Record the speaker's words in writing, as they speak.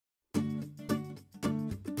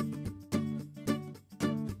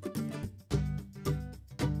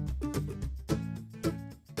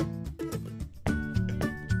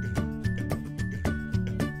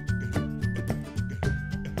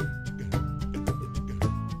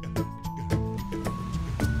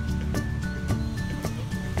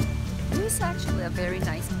is actually a very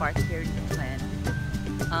nice park here in Atlanta.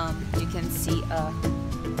 You can see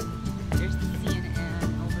there's the CNN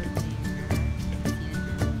over there.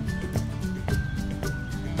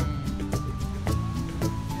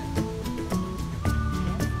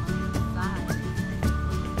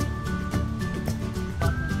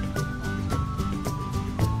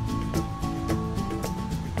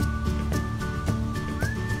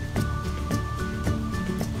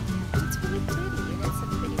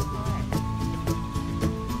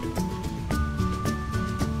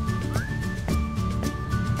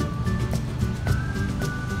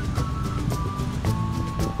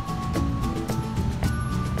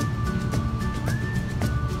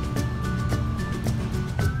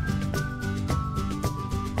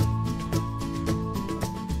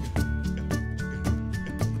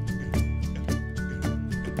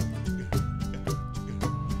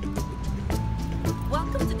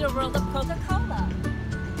 Welcome to the world of Coca-Cola.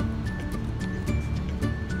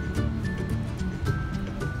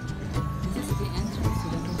 This is the entrance to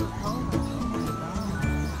the Coca-Cola. Oh my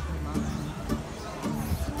God.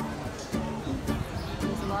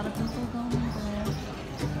 There's a lot of people going there.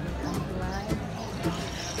 I'm glad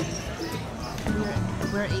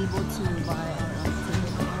we're able to buy our own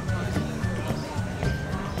ticket.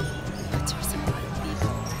 But there's a lot of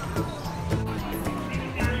people.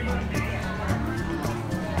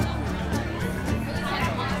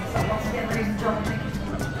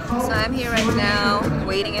 So I'm here right now,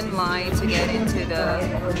 waiting in line to get into the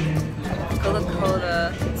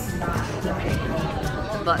Coca-Cola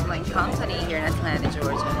bottling company here in Atlanta,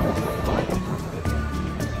 Georgia.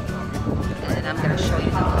 And then I'm going to show you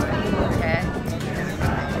the line, okay?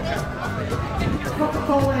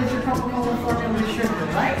 Coca-Cola is your Coca-Cola formula with sugar,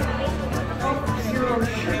 right? Zero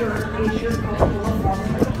sugar is your Coca-Cola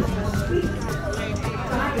formula with sweet.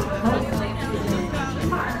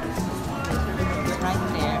 Right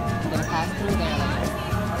there. I'm gonna pass through there.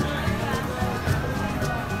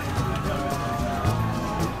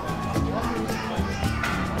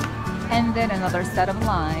 And then another set of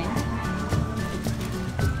lines.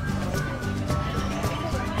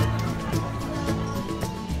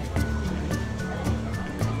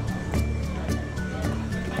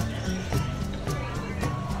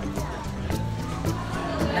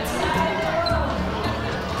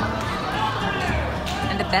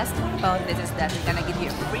 And the best part about this is that they're gonna give you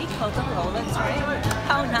a free Coca-Cola drink.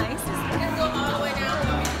 How nice is that? Go all the way down.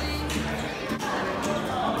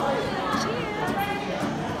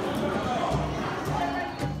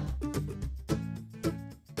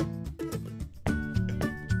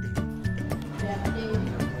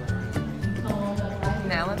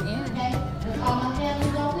 Now I'm in. Okay, that's all my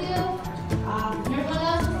family's on wheel. Everyone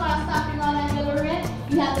else, before I stop you on that yellow red,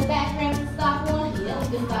 you have the back ramp to stop on. Yep,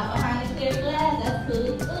 just stop behind the clear glass. That's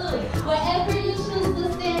good. Wherever you choose to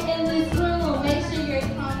stand in this room, make sure you're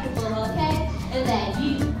comfortable, okay? And that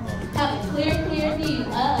you have a clear view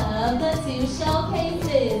of the two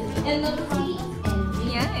showcases in the front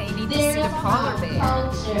and Yeah, you need to see the polar bear.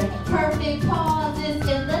 culture. Perfect pauses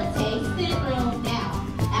in the tasting room now.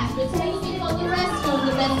 After tasting from the restroom,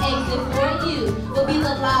 the best exit for you will be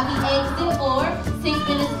the lobby exit or 6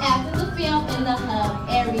 minutes after the film in the hub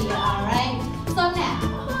area, alright? So now,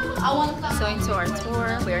 I want to So into our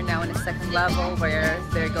tour, we are now in the second level where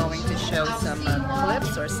they're going to show some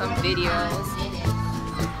clips or some videos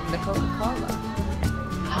from the Coca-Cola.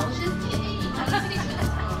 I was just kidding.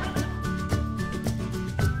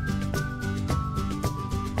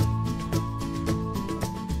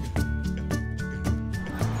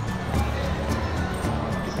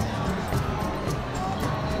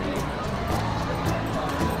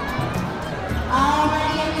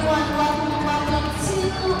 Alright everyone, welcome to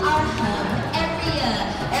our hub area.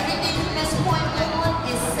 Everything from this point on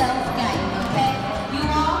is self-guided, okay? You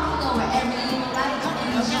all can go wherever you like and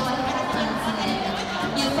enjoy the fun today.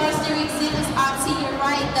 Your first 3 exhibits are to your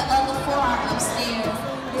right, the other 4 are upstairs.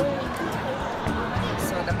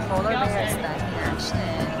 So the polar bear is back in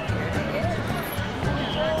action. Here it is.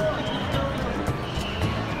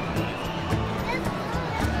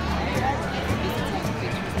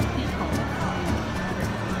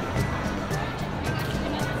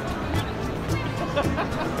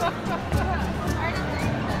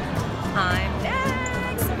 I'm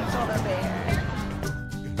next, polar bear.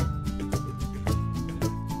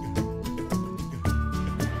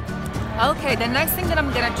 Okay, the next thing that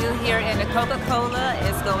I'm gonna do here in the Coca-Cola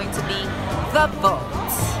is going to be the boat.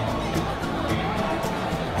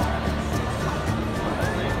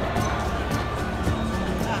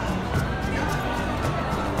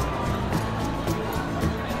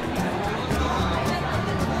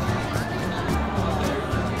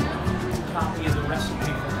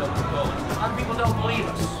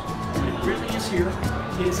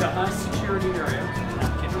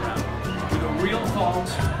 salt,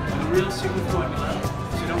 a real secret formula,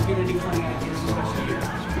 so don't get any funny ideas, especially yours.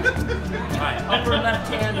 All right, upper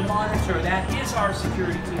left-hand monitor, that is our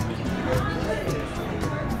security team.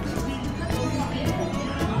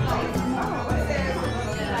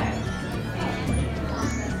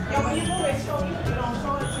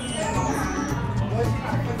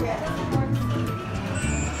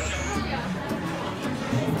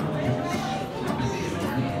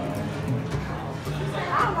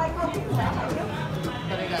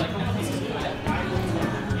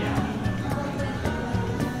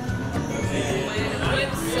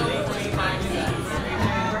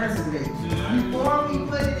 Before we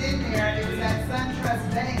put it in there, it was at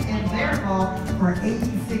SunTrust Bank in their vault for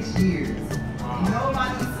 86 years.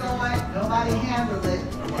 Nobody saw it, nobody handled it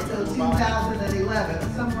until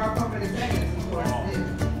 2011. Some of our corporate executives, of course, did.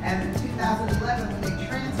 And in 2011, when they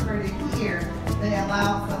transferred it here, they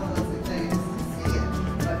allowed some of those executives to see it.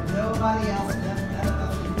 But nobody else, none of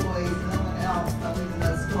those employees, no one else, other than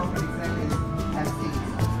those corporate executives, have seen it.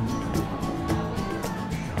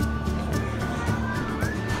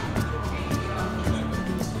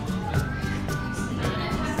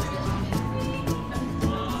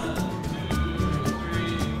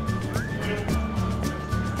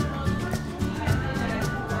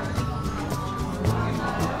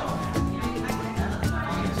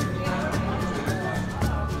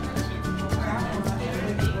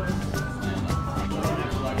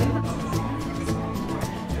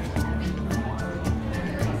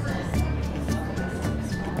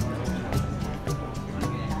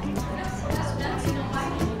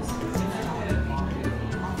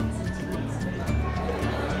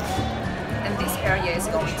 Area is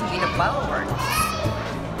going to be the fireworks.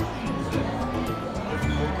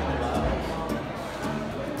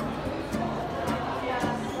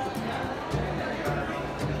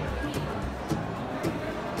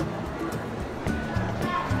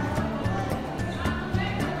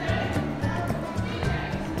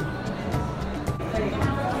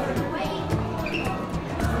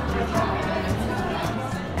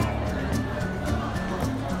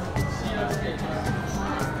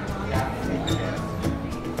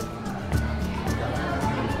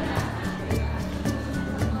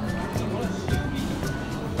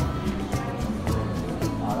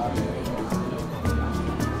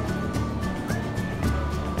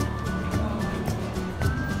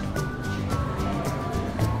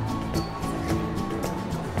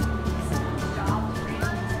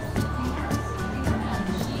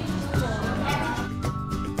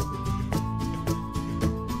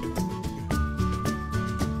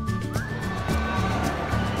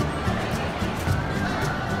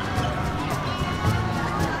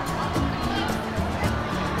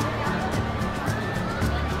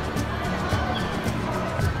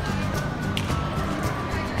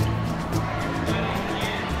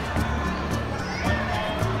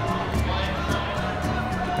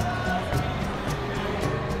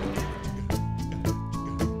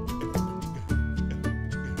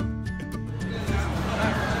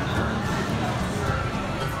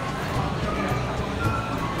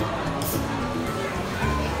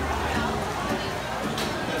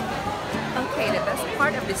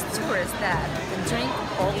 Part of this tour is that you can drink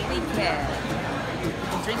all we can. You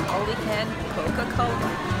can drink all we can Coca-Cola.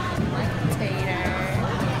 Potato.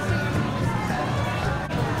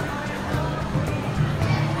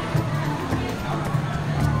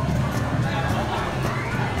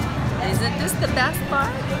 Isn't this the best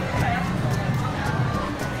part?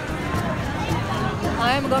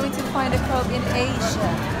 I'm going to find a Coke in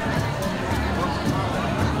Asia.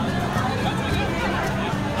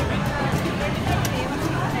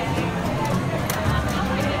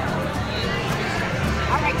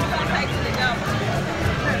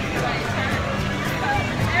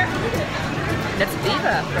 That's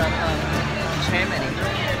Viva from Germany.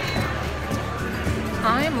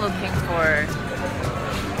 I'm looking for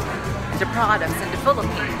the products in the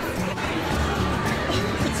Philippines.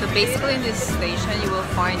 So basically in this station you will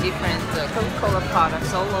find different Coca-Cola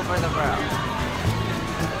products all over the world.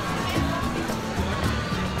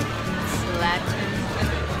 It's Latin.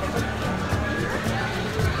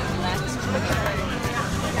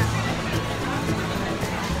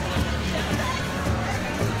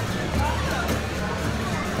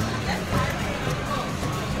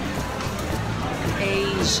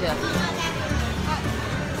 Asia.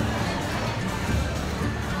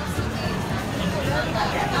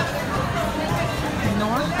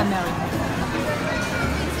 North America.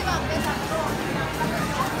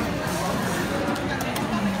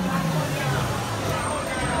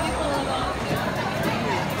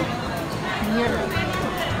 Europe.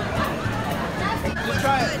 Just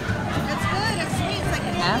try it. It's good. It's sweet.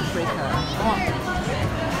 Africa.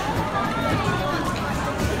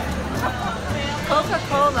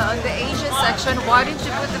 Coca-Cola on the Asia section. Why did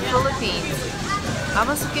you put the Philippines? I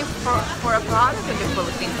was looking for a product in the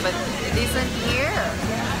Philippines, but it isn't here.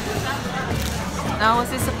 I was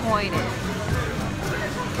disappointed.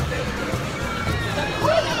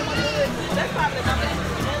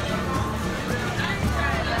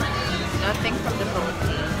 Nothing from the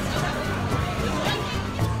Philippines.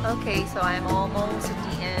 Okay, so I'm almost at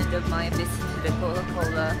the end of my visit to the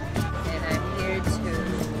Coca-Cola, and I'm here to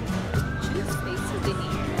choose a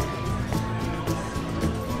souvenir.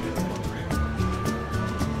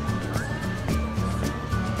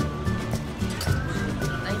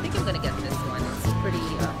 I think I'm gonna get this one. It's pretty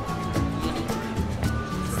unique.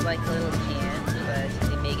 It's like a little can.